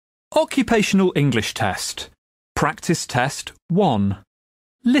Occupational English Test. Practice Test 1.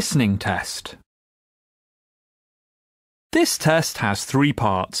 Listening Test. This test has 3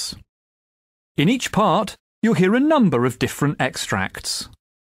 parts. In each part, you'll hear a number of different extracts.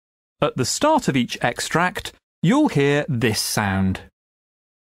 At the start of each extract, you'll hear this sound.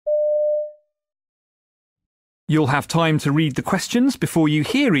 You'll have time to read the questions before you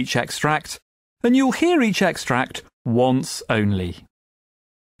hear each extract, and you'll hear each extract once only.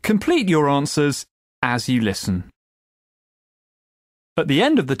 Complete your answers as you listen. At the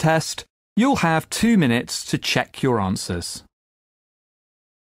end of the test, you'll have 2 minutes to check your answers.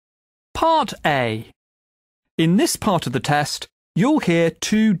 Part A. In this part of the test, you'll hear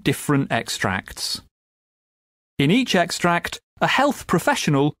 2 different extracts. In each extract, a health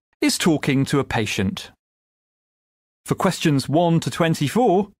professional is talking to a patient. For questions 1 to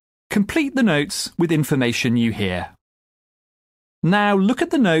 24, complete the notes with information you hear. Now look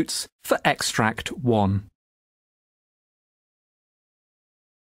at the notes for extract 1.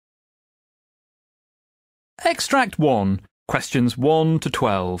 Extract 1, questions 1 to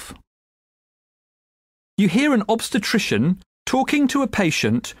 12. You hear an obstetrician talking to a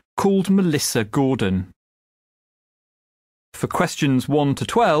patient called Melissa Gordon. For questions 1 to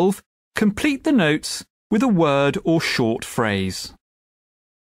 12, complete the notes with a word or short phrase.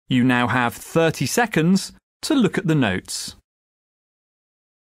 You now have 30 seconds to look at the notes.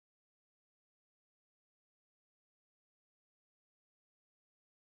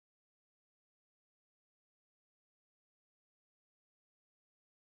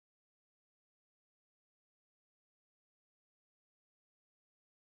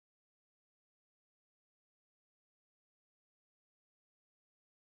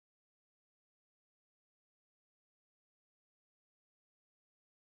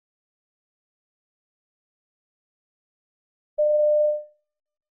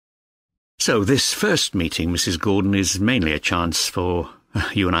 So this first meeting, Mrs. Gordon, is mainly a chance for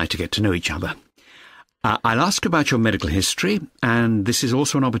you and I to get to know each other. I'll ask about your medical history, and this is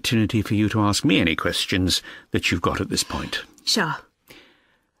also an opportunity for you to ask me any questions that you've got at this point. Sure.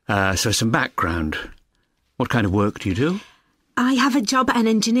 So some background. What kind of work do you do? I have a job at an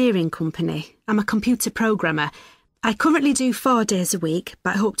engineering company. I'm a computer programmer. I currently do 4 days a week,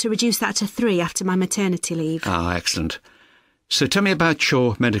 but I hope to reduce that to 3 after my maternity leave. Ah, excellent. So tell me about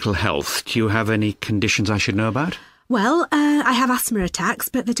your medical health. Do you have any conditions I should know about? Well, I have asthma attacks,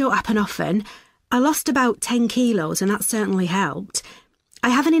 but they don't happen often. I lost about 10 kilos, and that certainly helped. I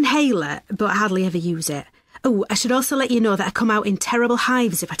have an inhaler, but I hardly ever use it. Oh, I should also let you know that I come out in terrible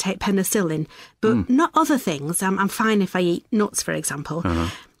hives if I take penicillin, but not other things. I'm fine if I eat nuts, for example.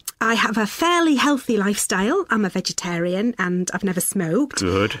 I have a fairly healthy lifestyle. I'm a vegetarian and I've never smoked.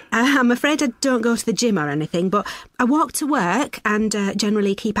 Good. I'm afraid I don't go to the gym or anything, but I walk to work and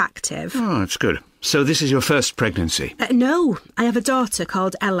generally keep active. Oh, that's good. So this is your first pregnancy? No, I have a daughter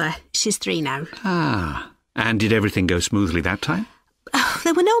called Ella. She's 3 now. Ah, and did everything go smoothly that time?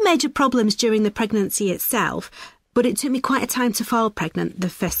 There were no major problems during the pregnancy itself, but it took me quite a time to fall pregnant the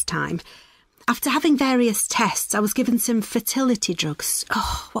first time. After having various tests, I was given some fertility drugs.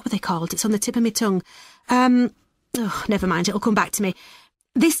 Oh, what were they called? It's on the tip of my tongue. Never mind, it'll come back to me.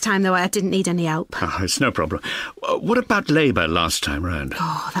 This time, though, I didn't need any help. Oh, it's no problem. What about labour last time round?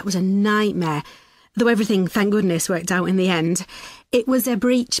 Oh, that was a nightmare. Though everything, thank goodness, worked out in the end. It was a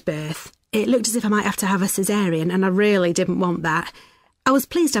breech birth. It looked as if I might have to have a caesarean, and I really didn't want that. I was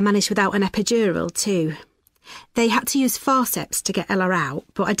pleased I managed without an epidural, too. They had to use forceps to get Ella out,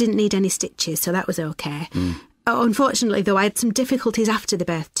 but I didn't need any stitches, so that was okay. Unfortunately, though, I had some difficulties after the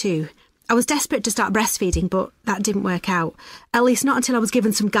birth too. I was desperate to start breastfeeding, but that didn't work out. At least not until I was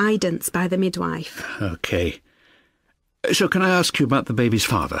given some guidance by the midwife. OK. So can I ask you about the baby's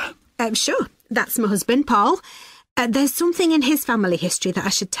father? Sure. That's my husband, Paul. There's something in his family history that I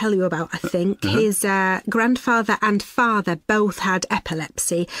should tell you about, I think. His grandfather and father both had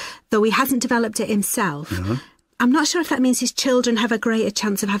epilepsy, though he hasn't developed it himself. I'm not sure if that means his children have a greater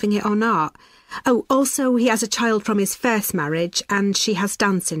chance of having it or not. Oh, also, he has a child from his first marriage, and she has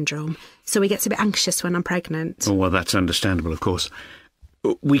Down syndrome, so he gets a bit anxious when I'm pregnant. Oh, well, that's understandable, of course.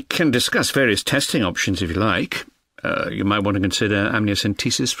 We can discuss various testing options if you like. You might want to consider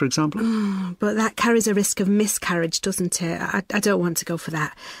amniocentesis, for example. But that carries a risk of miscarriage, doesn't it? I don't want to go for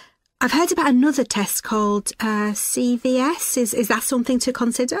that. I've heard about another test called CVS. Is that something to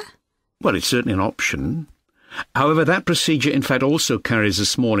consider? Well, it's certainly an option. However, that procedure, in fact, also carries a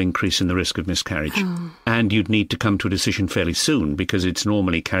small increase in the risk of miscarriage. And you'd need to come to a decision fairly soon, because it's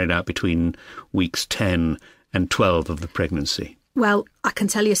normally carried out between weeks 10 and 12 of the pregnancy. Well, I can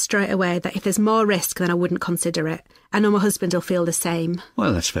tell you straight away that if there's more risk, then I wouldn't consider it. I know my husband will feel the same.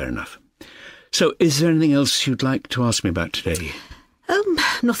 Well, that's fair enough. So, is there anything else you'd like to ask me about today?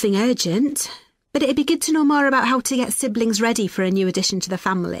 Nothing urgent. But it'd be good to know more about how to get siblings ready for a new addition to the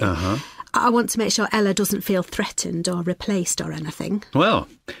family. I want to make sure Ella doesn't feel threatened or replaced or anything. Well,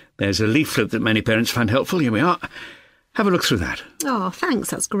 there's a leaflet that many parents find helpful. Here we are. Have a look through that. Oh,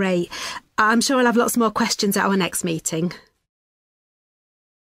 thanks, that's great. I'm sure I'll have lots more questions at our next meeting.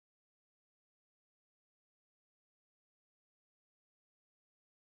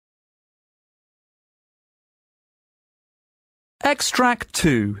 Extract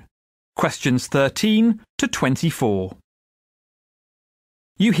 2. Questions 13 to 24.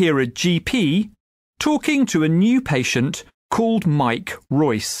 You hear a GP talking to a new patient called Mike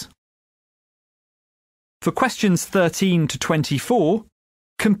Royce. For questions 13 to 24,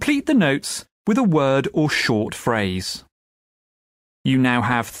 complete the notes with a word or short phrase. You now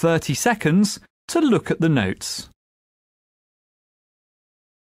have 30 seconds to look at the notes.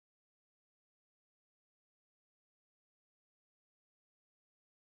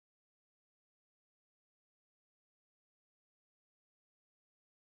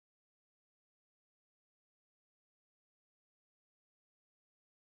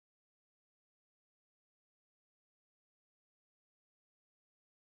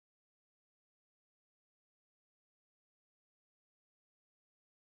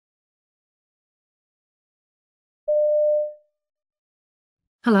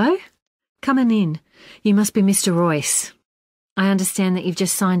 Hello? Coming in. You must be Mr. Royce. I understand that you've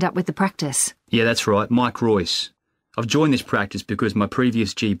just signed up with the practice. Yeah, that's right, Mike Royce. I've joined this practice because my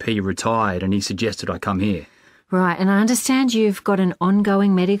previous GP retired and he suggested I come here. Right, and I understand you've got an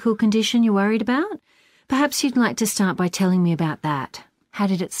ongoing medical condition you're worried about? Perhaps you'd like to start by telling me about that. How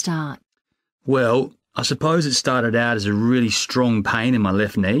did it start? Well, I suppose it started out as a really strong pain in my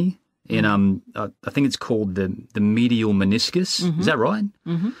left knee. I think it's called the medial meniscus. Is that right?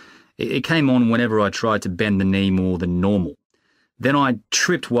 It came on whenever I tried to bend the knee more than normal. Then I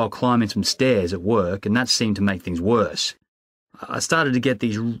tripped while climbing some stairs at work, and that seemed to make things worse. I started to get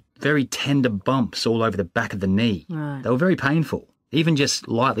these very tender bumps all over the back of the knee. Right. They were very painful, even just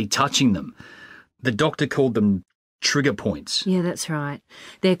lightly touching them. The doctor called them trigger points. Yeah, that's right.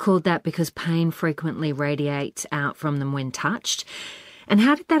 They're called that because pain frequently radiates out from them when touched. And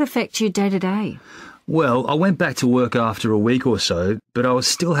how did that affect you day to day? Well, I went back to work after a week or so, but I was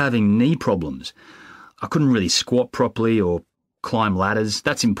still having knee problems. I couldn't really squat properly or climb ladders.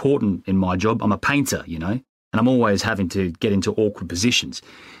 That's important in my job. I'm a painter, you know, and I'm always having to get into awkward positions.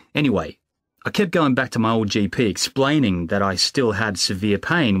 Anyway, I kept going back to my old GP explaining that I still had severe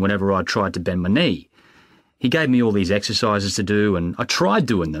pain whenever I tried to bend my knee. He gave me all these exercises to do, and I tried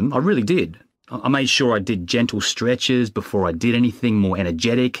doing them. I really did. I made sure I did gentle stretches before I did anything more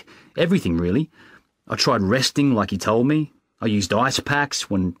energetic, everything really. I tried resting like he told me. I used ice packs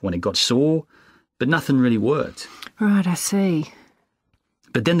when it got sore, but nothing really worked. Right, I see.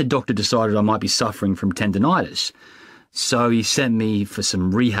 But then the doctor decided I might be suffering from tendinitis, so he sent me for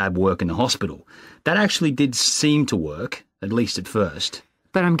some rehab work in the hospital. That actually did seem to work, at least at first.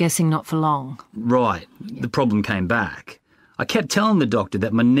 But I'm guessing not for long. Right, the problem came back. I kept telling the doctor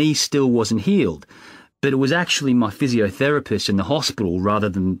that my knee still wasn't healed, but it was actually my physiotherapist in the hospital rather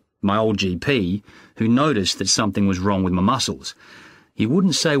than my old GP who noticed that something was wrong with my muscles. He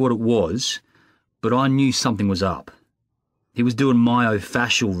wouldn't say what it was, but I knew something was up. He was doing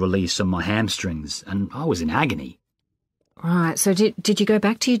myofascial release on my hamstrings, and I was in agony. Right, so did you go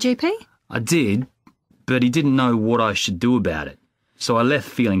back to your GP? I did, but he didn't know what I should do about it, so I left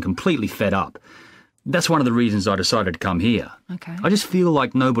feeling completely fed up. That's one of the reasons I decided to come here. Okay. I just feel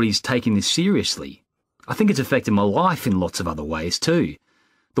like nobody's taking this seriously. I think it's affected my life in lots of other ways too.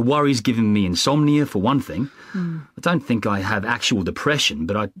 The worry's given me insomnia, for one thing. I don't think I have actual depression,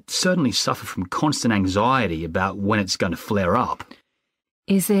 but I certainly suffer from constant anxiety about when it's going to flare up.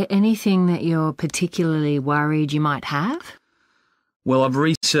 Is there anything that you're particularly worried you might have? Well, I've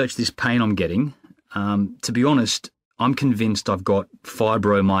researched this pain I'm getting. To be honest, I'm convinced I've got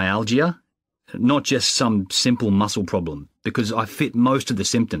fibromyalgia, not just some simple muscle problem, because I fit most of the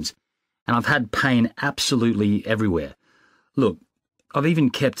symptoms, and I've had pain absolutely everywhere. Look, I've even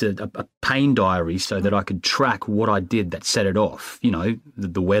kept a pain diary so that I could track what I did that set it off. You know,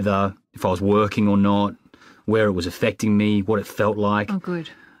 the weather, if I was working or not, where it was affecting me, what it felt like. Oh, good.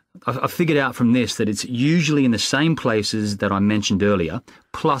 I figured out from this that it's usually in the same places that I mentioned earlier,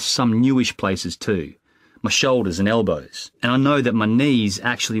 plus some newish places too. My shoulders and elbows. And I know that my knee's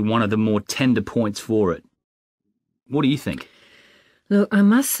actually one of the more tender points for it. What do you think? Look, I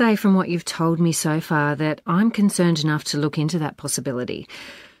must say from what you've told me so far that I'm concerned enough to look into that possibility.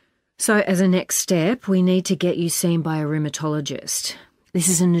 So as a next step, we need to get you seen by a rheumatologist. This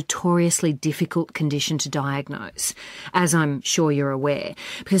is a notoriously difficult condition to diagnose, as I'm sure you're aware,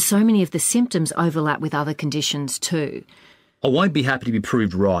 because so many of the symptoms overlap with other conditions too. I won't be happy to be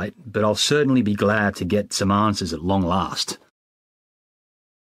proved right, but I'll certainly be glad to get some answers at long last.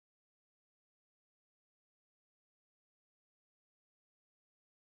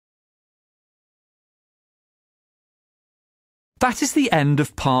 That is the end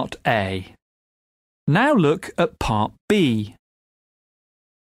of Part A. Now look at Part B.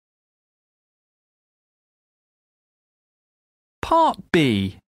 Part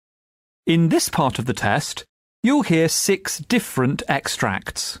B. In this part of the test, you'll hear 6 different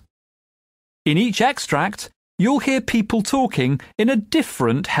extracts. In each extract, you'll hear people talking in a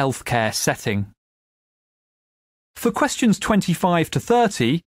different healthcare setting. For questions 25 to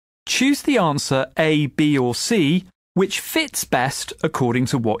 30, choose the answer A, B or C which fits best according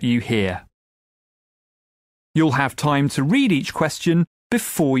to what you hear. You'll have time to read each question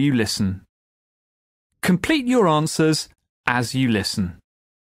before you listen. Complete your answers as you listen.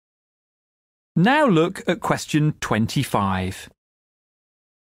 Now look at question 25.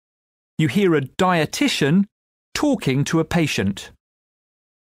 You hear a dietitian talking to a patient.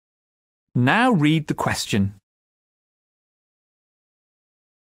 Now read the question.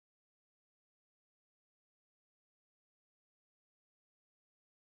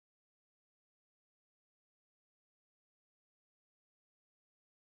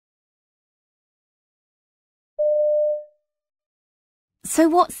 So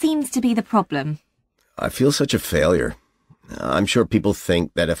what seems to be the problem? I feel such a failure. I'm sure people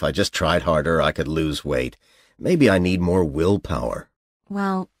think that if I just tried harder, I could lose weight. Maybe I need more willpower.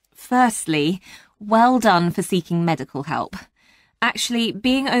 Well, firstly, well done for seeking medical help. Actually,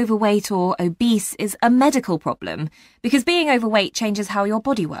 being overweight or obese is a medical problem because being overweight changes how your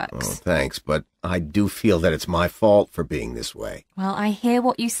body works. Oh, thanks, but I do feel that it's my fault for being this way. Well, I hear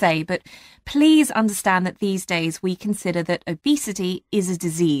what you say, but please understand that these days we consider that obesity is a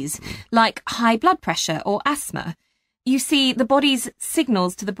disease, like high blood pressure or asthma. You see, the body's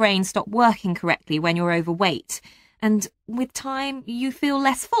signals to the brain stop working correctly when you're overweight, and with time you feel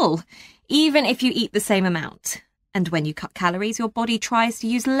less full, even if you eat the same amount. And when you cut calories, your body tries to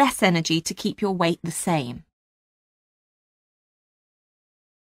use less energy to keep your weight the same.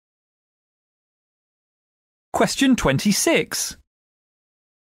 Question 26.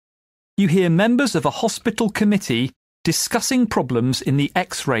 You hear members of a hospital committee discussing problems in the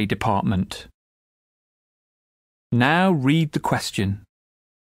X-ray department. Now read the question.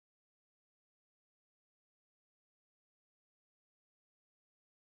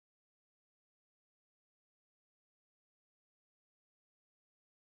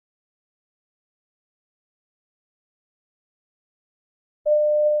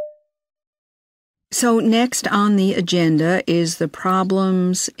 So next on the agenda is the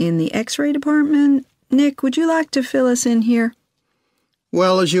problems in the X-ray department. Nick, would you like to fill us in here?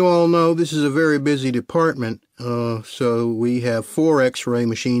 Well, as you all know, this is a very busy department, so we have 4 X-ray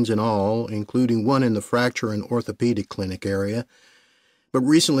machines in all, including one in the fracture and orthopedic clinic area. But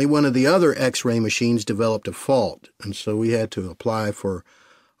recently, one of the other X-ray machines developed a fault, and so we had to apply for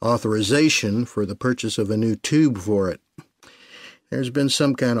authorization for the purchase of a new tube for it. There's been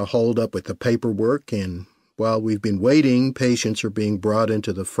some kind of hold-up with the paperwork, and while we've been waiting, patients are being brought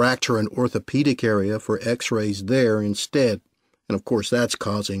into the fracture and orthopedic area for X-rays there instead. And of course, that's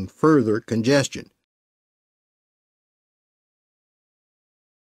causing further congestion.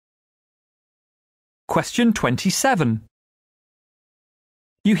 Question 27.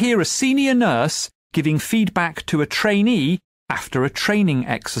 You hear a senior nurse giving feedback to a trainee after a training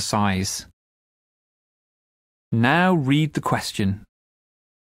exercise. Now read the question.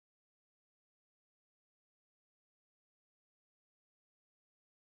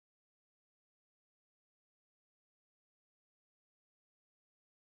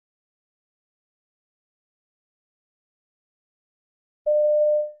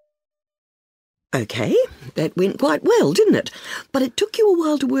 OK, that went quite well, didn't it? But it took you a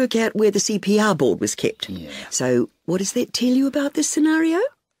while to work out where the CPR board was kept. Yeah. So what does that tell you about this scenario?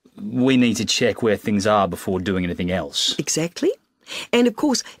 We need to check where things are before doing anything else. Exactly. And of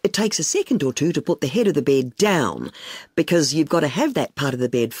course, it takes a second or two to put the head of the bed down, because you've got to have that part of the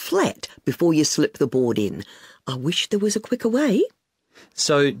bed flat before you slip the board in. I wish there was a quicker way.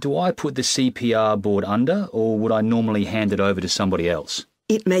 So do I put the CPR board under, or would I normally hand it over to somebody else?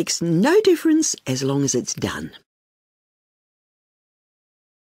 It makes no difference as long as it's done.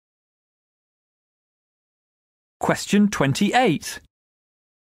 Question 28.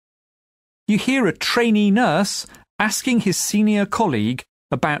 You hear a trainee nurse asking his senior colleague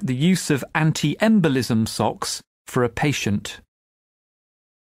about the use of anti-embolism socks for a patient.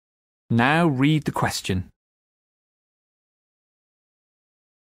 Now read the question.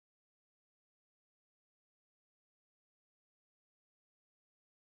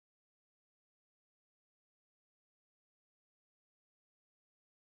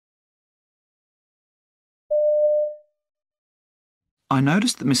 I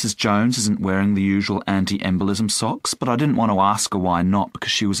noticed that Mrs. Jones isn't wearing the usual anti-embolism socks, but I didn't want to ask her why not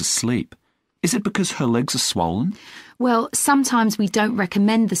because she was asleep. Is it because her legs are swollen? Well, sometimes we don't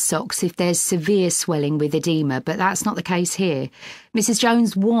recommend the socks if there's severe swelling with edema, but that's not the case here. Mrs.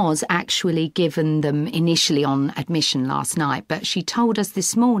 Jones was actually given them initially on admission last night, but she told us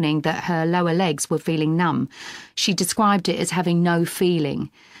this morning that her lower legs were feeling numb. She described it as having no feeling.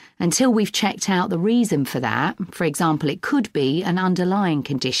 Until we've checked out the reason for that, for example, it could be an underlying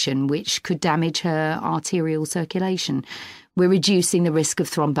condition which could damage her arterial circulation. We're reducing the risk of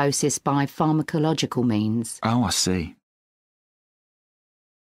thrombosis by pharmacological means. Oh, I see.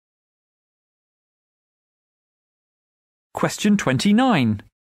 Question 29.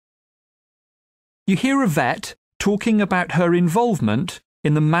 You hear a vet talking about her involvement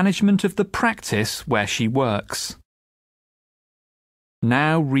in the management of the practice where she works.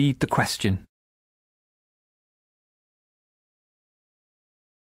 Now read the question.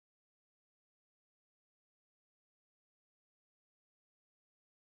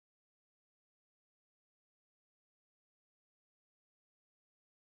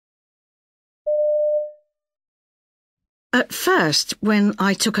 At first, when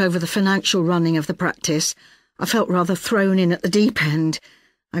I took over the financial running of the practice, I felt rather thrown in at the deep end.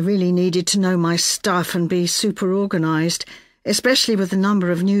 I really needed to know my stuff and be super organised, especially with the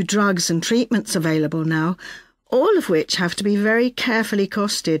number of new drugs and treatments available now, all of which have to be very carefully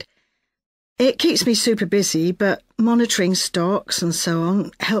costed. It keeps me super busy, but monitoring stocks and so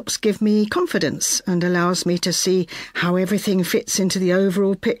on helps give me confidence and allows me to see how everything fits into the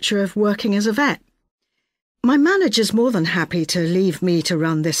overall picture of working as a vet. My manager's more than happy to leave me to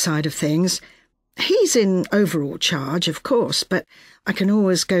run this side of things. He's in overall charge, of course, but I can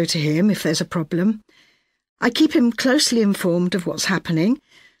always go to him if there's a problem. I keep him closely informed of what's happening.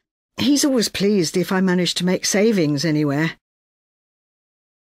 He's always pleased if I manage to make savings anywhere.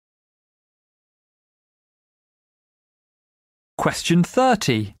 Question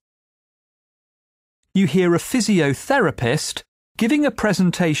 30. You hear a physiotherapist giving a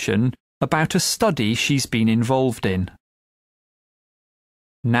presentation about a study she's been involved in.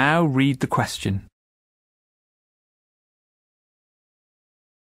 Now read the question.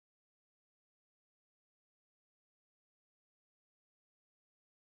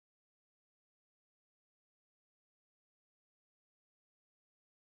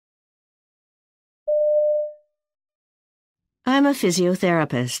 I'm a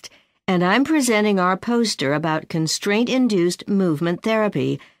physiotherapist, and I'm presenting our poster about constraint-induced movement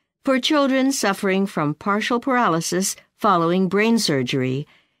therapy for children suffering from partial paralysis following brain surgery.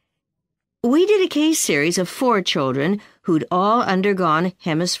 We did a case series of 4 children who'd all undergone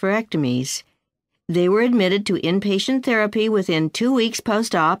hemispherectomies. They were admitted to inpatient therapy within 2 weeks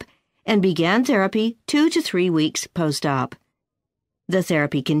post-op and began therapy 2 to 3 weeks post-op. The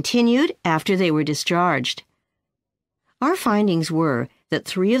therapy continued after they were discharged. Our findings were that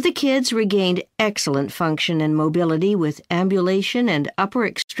 3 of the kids regained excellent function and mobility with ambulation and upper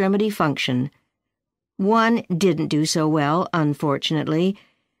extremity function. 1 didn't do so well, unfortunately,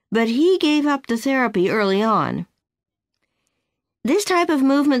 but he gave up the therapy early on. This type of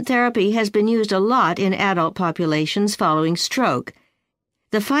movement therapy has been used a lot in adult populations following stroke.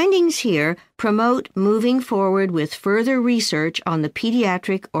 The findings here promote moving forward with further research on the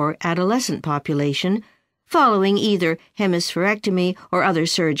pediatric or adolescent population following either hemispherectomy or other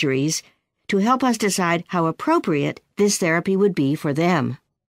surgeries, to help us decide how appropriate this therapy would be for them.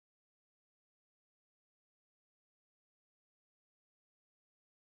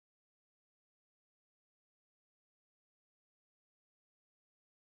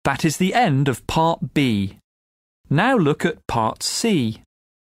 That is the end of Part B. Now look at Part C.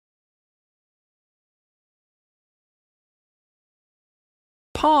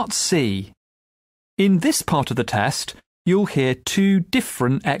 Part C. In this part of the test, you'll hear 2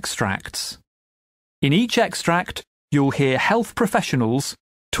 different extracts. In each extract, you'll hear health professionals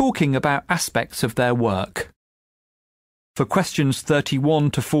talking about aspects of their work. For questions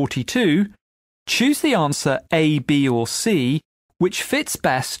 31 to 42, choose the answer A, B or C which fits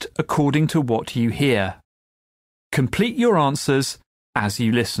best according to what you hear. Complete your answers as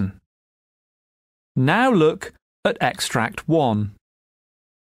you listen. Now look at Extract 1.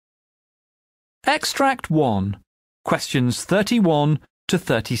 Extract 1, questions 31 to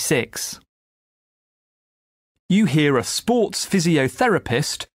 36. You hear a sports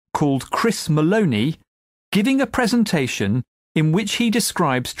physiotherapist called Chris Maloney giving a presentation in which he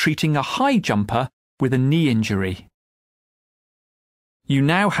describes treating a high jumper with a knee injury. You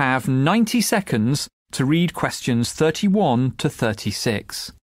now have 90 seconds to read questions 31 to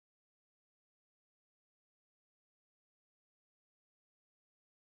 36.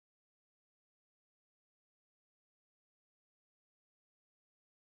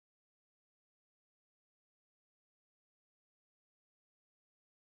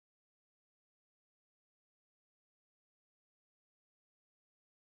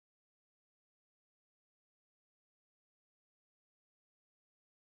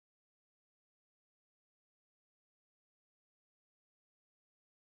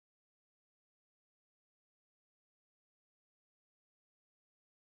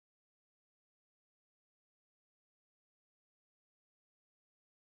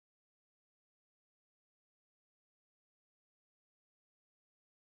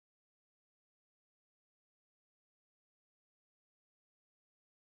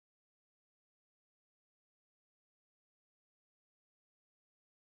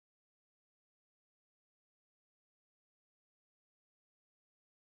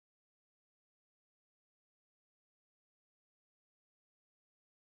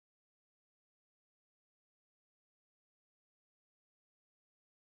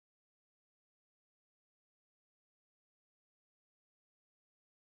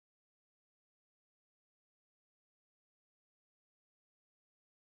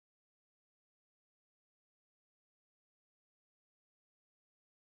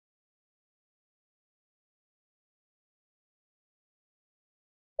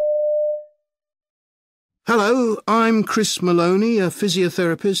 Hello, I'm Chris Maloney, a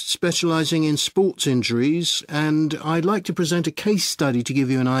physiotherapist specialising in sports injuries, and I'd like to present a case study to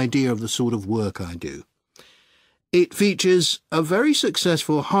give you an idea of the sort of work I do. It features a very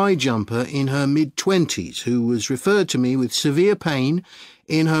successful high jumper in her mid-20s who was referred to me with severe pain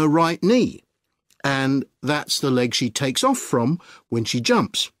in her right knee, and that's the leg she takes off from when she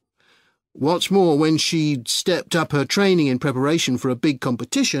jumps. What's more, when she'd stepped up her training in preparation for a big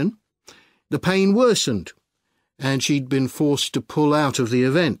competition, the pain worsened, and she'd been forced to pull out of the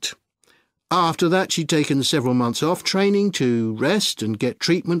event. After that, she'd taken several months off training to rest and get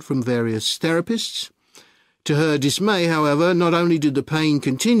treatment from various therapists. To her dismay, however, not only did the pain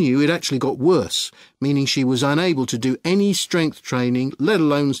continue, it actually got worse, meaning she was unable to do any strength training, let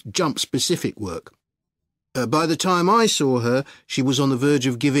alone jump-specific work. By the time I saw her, she was on the verge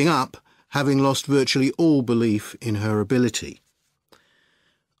of giving up, having lost virtually all belief in her ability.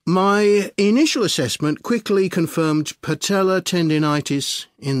 My initial assessment quickly confirmed patellar tendinitis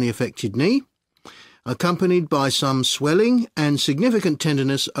in the affected knee, accompanied by some swelling and significant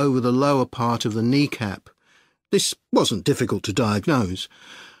tenderness over the lower part of the kneecap. This wasn't difficult to diagnose.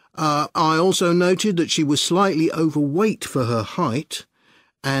 I also noted that she was slightly overweight for her height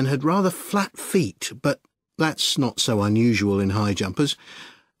and had rather flat feet, but that's not so unusual in high jumpers.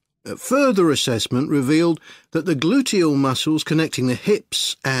 Further assessment revealed that the gluteal muscles connecting the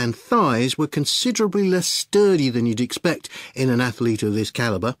hips and thighs were considerably less sturdy than you'd expect in an athlete of this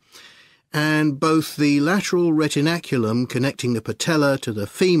calibre, and both the lateral retinaculum connecting the patella to the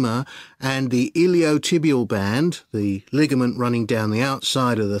femur and the iliotibial band, the ligament running down the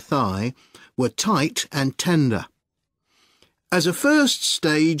outside of the thigh, were tight and tender. As a first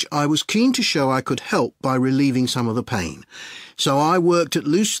stage, I was keen to show I could help by relieving some of the pain, so I worked at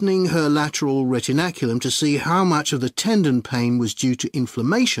loosening her lateral retinaculum to see how much of the tendon pain was due to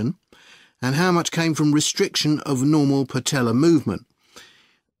inflammation and how much came from restriction of normal patellar movement.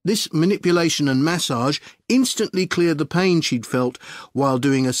 This manipulation and massage instantly cleared the pain she'd felt while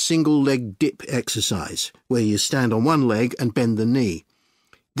doing a single leg dip exercise, where you stand on one leg and bend the knee.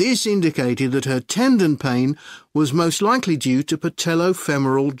 This indicated that her tendon pain was most likely due to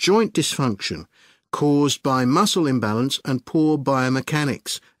patellofemoral joint dysfunction, caused by muscle imbalance and poor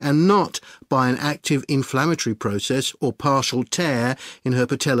biomechanics, and not by an active inflammatory process or partial tear in her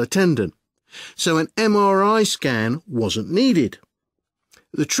patellar tendon. So an MRI scan wasn't needed.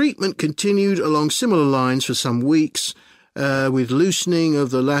 The treatment continued along similar lines for some weeks, with loosening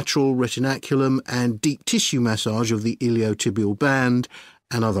of the lateral retinaculum and deep tissue massage of the iliotibial band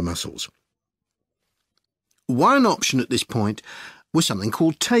and other muscles. One option at this point was something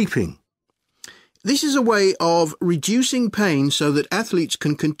called taping. This is a way of reducing pain so that athletes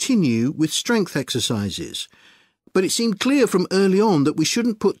can continue with strength exercises. But it seemed clear from early on that we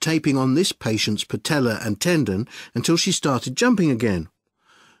shouldn't put taping on this patient's patella and tendon until she started jumping again.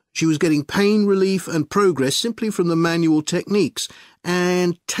 She was getting pain relief and progress simply from the manual techniques,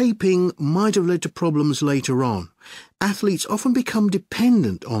 and taping might have led to problems later on. Athletes often become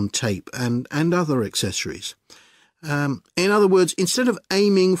dependent on tape and other accessories. In other words, instead of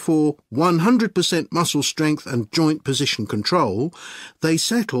aiming for 100% muscle strength and joint position control, they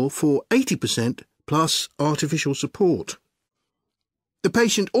settle for 80% plus artificial support. The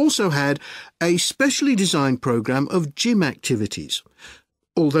patient also had a specially designed program of gym activities.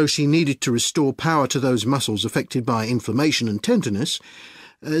 Although she needed to restore power to those muscles affected by inflammation and tenderness,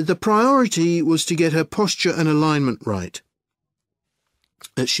 the priority was to get her posture and alignment right.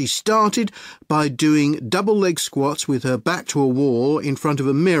 She started by doing double leg squats with her back to a wall in front of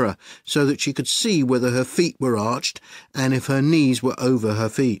a mirror so that she could see whether her feet were arched and if her knees were over her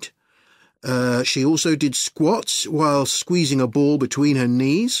feet. She also did squats while squeezing a ball between her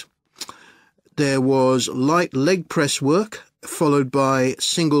knees. There was light leg press work, followed by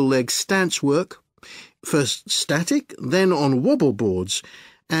single leg stance work, first static, then on wobble boards,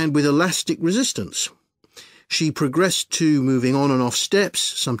 and with elastic resistance. She progressed to moving on and off steps,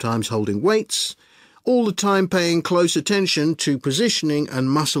 sometimes holding weights, all the time paying close attention to positioning and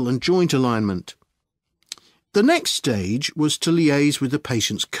muscle and joint alignment. The next stage was to liaise with the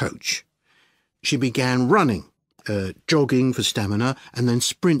patient's coach. She began running, jogging for stamina, and then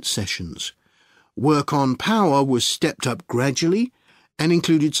sprint sessions. Work on power was stepped up gradually and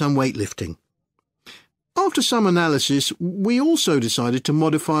included some weightlifting. After some analysis, we also decided to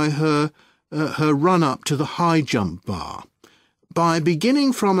modify her run-up to the high jump bar. By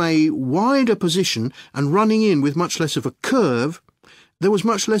beginning from a wider position and running in with much less of a curve, there was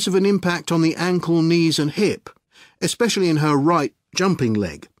much less of an impact on the ankle, knees and hip, especially in her right jumping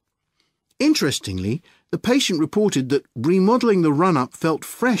leg. Interestingly, the patient reported that remodelling the run-up felt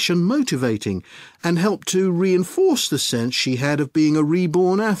fresh and motivating and helped to reinforce the sense she had of being a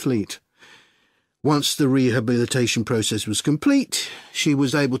reborn athlete. Once the rehabilitation process was complete, she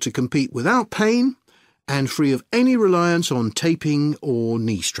was able to compete without pain and free of any reliance on taping or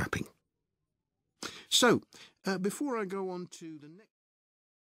knee strapping. So, before I go on to the next...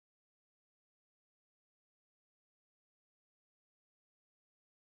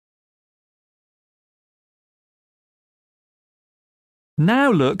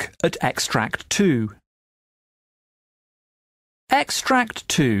 Now look at Extract 2. Extract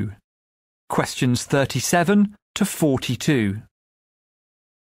 2. Questions 37 to 42.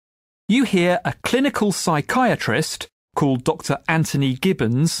 You hear a clinical psychiatrist called Dr. Anthony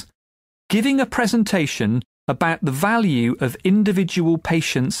Gibbons giving a presentation about the value of individual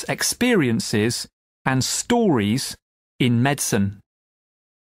patients' experiences and stories in medicine.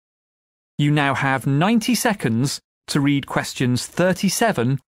 You now have 90 seconds to read questions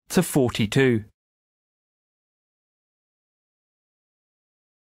 37 to 42.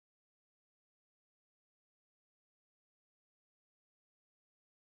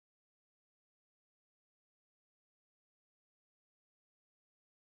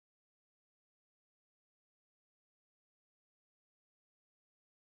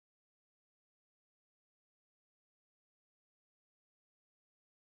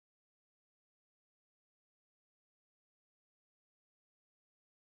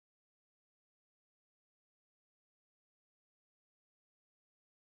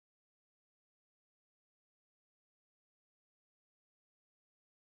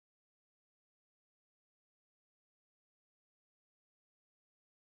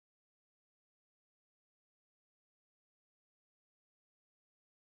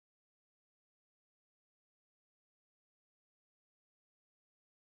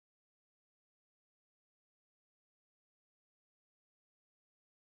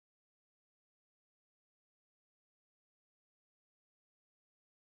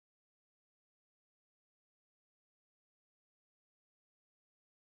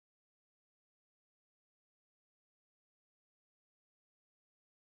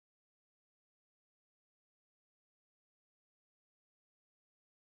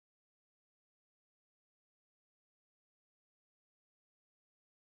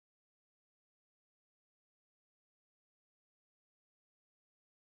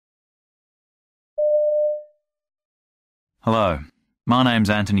 Hello, my name's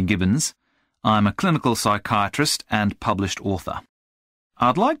Anthony Gibbons. I'm a clinical psychiatrist and published author.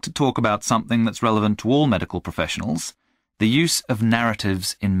 I'd like to talk about something that's relevant to all medical professionals, the use of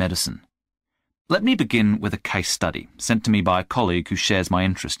narratives in medicine. Let me begin with a case study sent to me by a colleague who shares my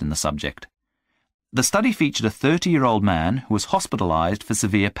interest in the subject. The study featured a 30-year-old man who was hospitalised for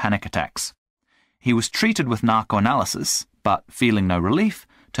severe panic attacks. He was treated with narcoanalysis, but feeling no relief,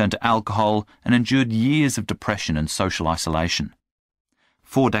 turned to alcohol and endured years of depression and social isolation.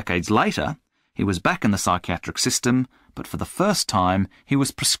 4 decades later, he was back in the psychiatric system, but for the first time he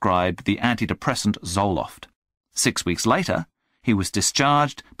was prescribed the antidepressant Zoloft. 6 weeks later, he was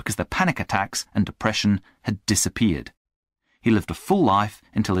discharged because the panic attacks and depression had disappeared. He lived a full life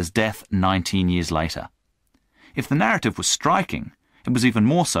until his death 19 years later. If the narrative was striking, it was even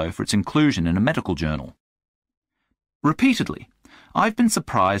more so for its inclusion in a medical journal. Repeatedly, I've been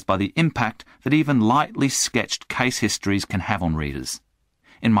surprised by the impact that even lightly sketched case histories can have on readers.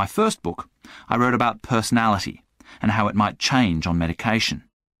 In my first book, I wrote about personality and how it might change on medication.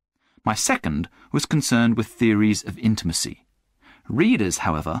 My second was concerned with theories of intimacy. Readers,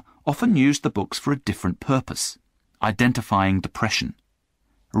 however, often used the books for a different purpose, identifying depression.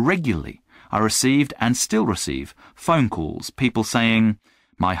 Regularly, I received and still receive phone calls, people saying,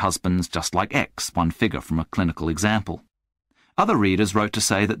 "My husband's just like X," one figure from a clinical example. Other readers wrote to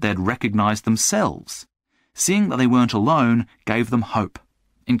say that they'd recognised themselves. Seeing that they weren't alone gave them hope.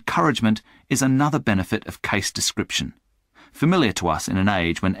 Encouragement is another benefit of case description, familiar to us in an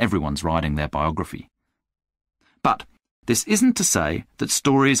age when everyone's writing their biography. But this isn't to say that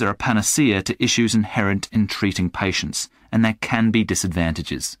stories are a panacea to issues inherent in treating patients, and there can be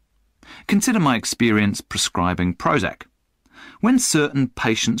disadvantages. Consider my experience prescribing Prozac. When certain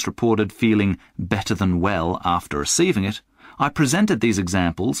patients reported feeling better than well after receiving it, I presented these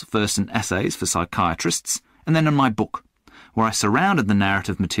examples first in essays for psychiatrists and then in my book, where I surrounded the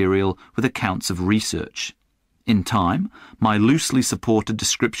narrative material with accounts of research. In time, my loosely supported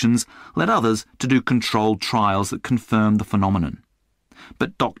descriptions led others to do controlled trials that confirmed the phenomenon.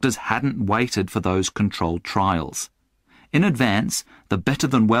 But doctors hadn't waited for those controlled trials. In advance, the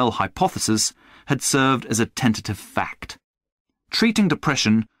better-than-well hypothesis had served as a tentative fact. Treating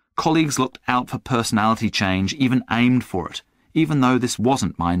depression, colleagues looked out for personality change, even aimed for it, even though this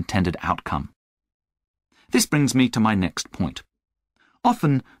wasn't my intended outcome. This brings me to my next point.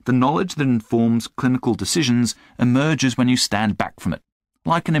 Often, the knowledge that informs clinical decisions emerges when you stand back from it,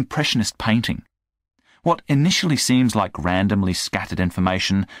 like an impressionist painting. What initially seems like randomly scattered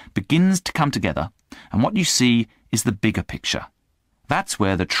information begins to come together, and what you see is the bigger picture. That's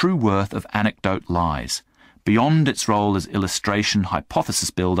where the true worth of anecdote lies. Beyond its role as illustration, hypothesis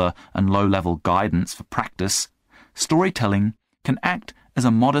builder, and low-level guidance for practice, storytelling can act as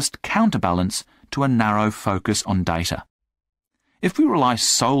a modest counterbalance to a narrow focus on data. If we rely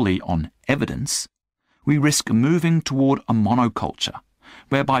solely on evidence, we risk moving toward a monoculture,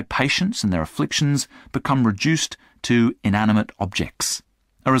 whereby patients and their afflictions become reduced to inanimate objects,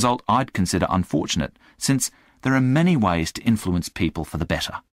 a result I'd consider unfortunate, since there are many ways to influence people for the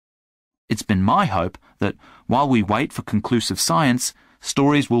better. It's been my hope that, while we wait for conclusive science,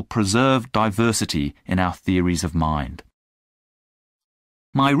 stories will preserve diversity in our theories of mind.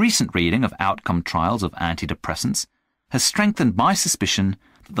 My recent reading of outcome trials of antidepressants has strengthened my suspicion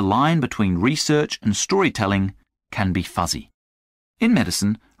that the line between research and storytelling can be fuzzy. In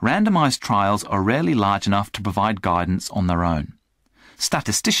medicine, randomized trials are rarely large enough to provide guidance on their own.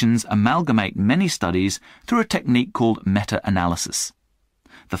 Statisticians amalgamate many studies through a technique called meta-analysis.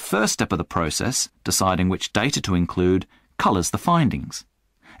 The first step of the process, deciding which data to include, colours the findings.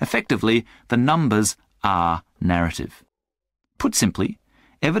 Effectively, the numbers are narrative. Put simply,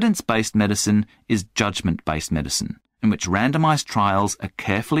 evidence-based medicine is judgment-based medicine, in which randomized trials are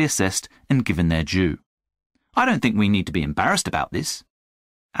carefully assessed and given their due. I don't think we need to be embarrassed about this.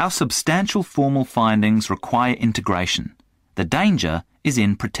 Our substantial formal findings require integration. The danger is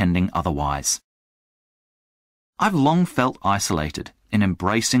in pretending otherwise. I've long felt isolated in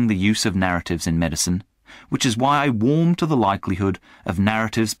embracing the use of narratives in medicine, which is why I warm to the likelihood of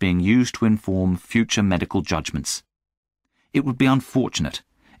narratives being used to inform future medical judgments. It would be unfortunate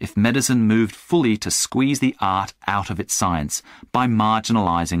if medicine moved fully to squeeze the art out of its science by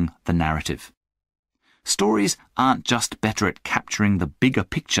marginalising the narrative. Stories aren't just better at capturing the bigger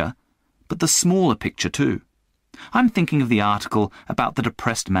picture, but the smaller picture too. I'm thinking of the article about the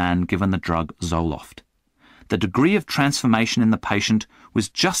depressed man given the drug Zoloft. The degree of transformation in the patient was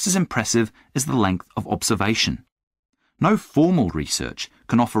just as impressive as the length of observation. No formal research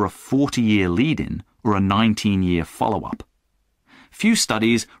can offer a 40-year lead-in or a 19-year follow-up. Few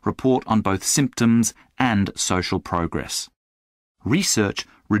studies report on both symptoms and social progress. Research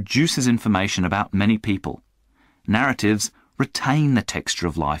reduces information about many people. Narratives retain the texture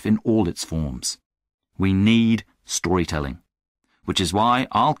of life in all its forms. We need storytelling, which is why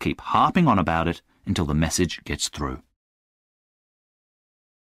I'll keep harping on about it until the message gets through.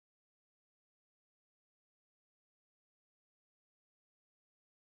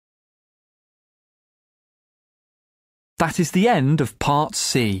 That is the end of Part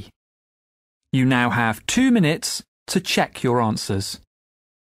C. You now have 2 minutes to check your answers.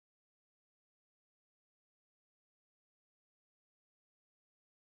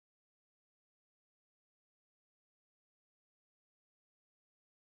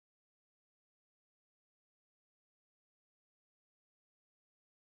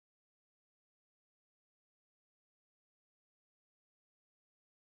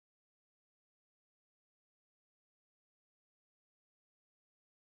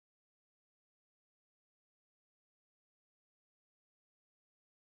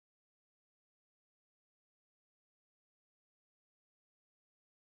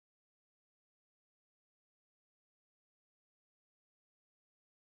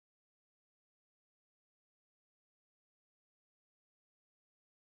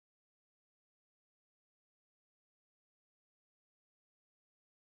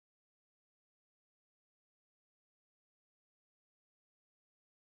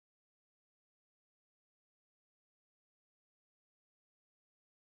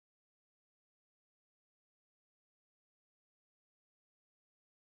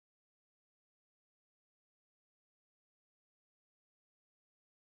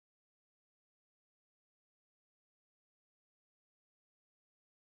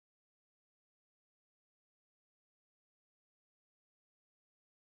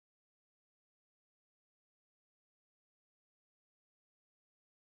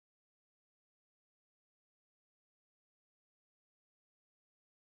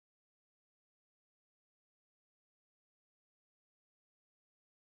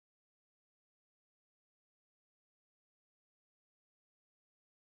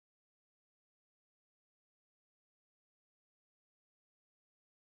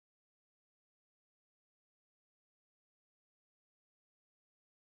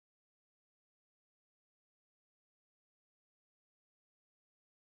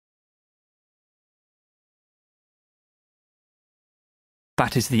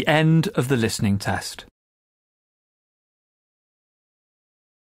 That is the end of the listening test.